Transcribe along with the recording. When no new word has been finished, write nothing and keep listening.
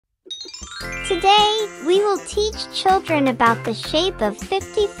Today, we will teach children about the shape of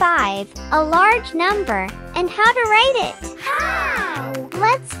 55, a large number, and how to write it. How?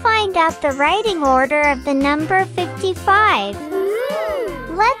 Let's find out the writing order of the number 55.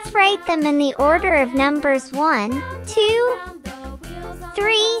 Let's write them in the order of numbers 1, 2,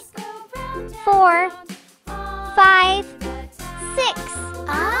 3, 4, 5, 6.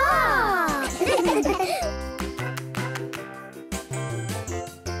 Ah!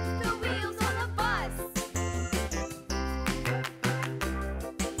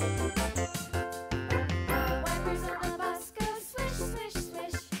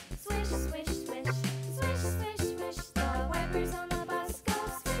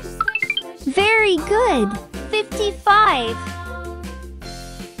 Very good! 55.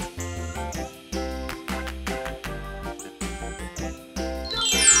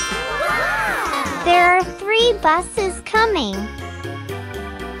 There are 3 buses coming.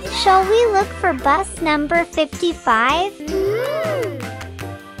 Shall we look for bus number 55?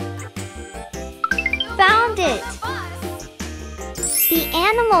 Found it! The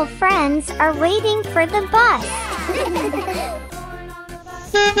animal friends are waiting for the bus.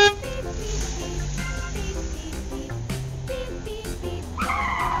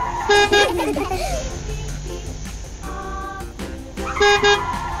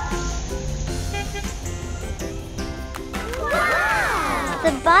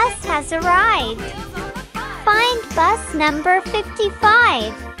 The bus has arrived. Find bus number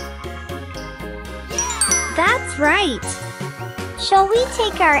 55. That's right. Shall we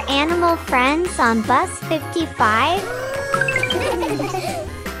take our animal friends on bus 55?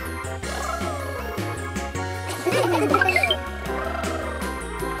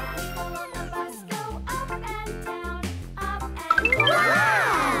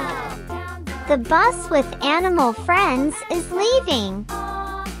 The bus with animal friends is leaving.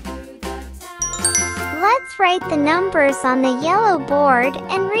 Let's write the numbers on the yellow board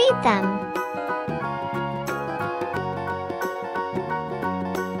and read them.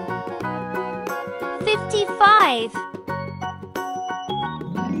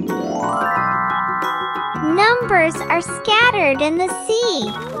 Numbers are scattered in the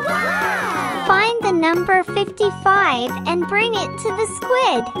sea. Find the number 55 and bring it to the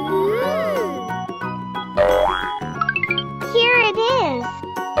squid. Here it is.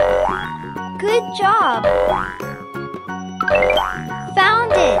 Good job.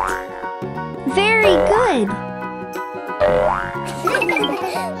 Found it. Very good.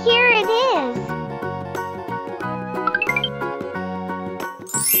 Here it is.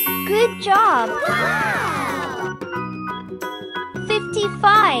 Good job.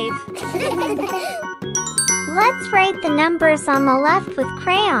 55. Let's write the numbers on the left with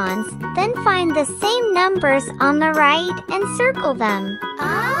crayons, then find the same numbers on the right and circle them.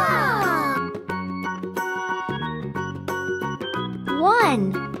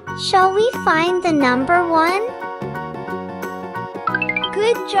 1. Shall we find the number 1?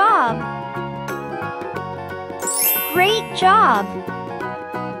 Good job. Great job.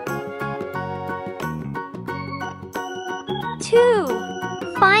 2.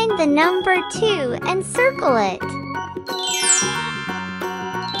 Find the number 2 and circle it.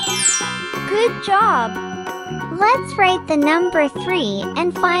 Good job. Let's write the number 3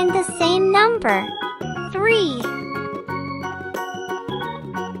 and find the same number. 3.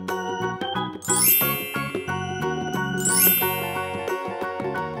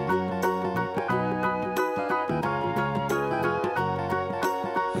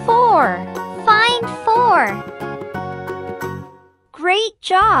 Find 4. Great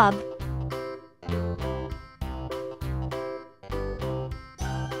job!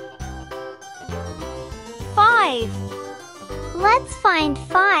 5. Let's find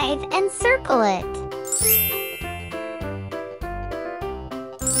 5 and circle it.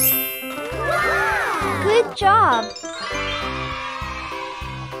 Good job!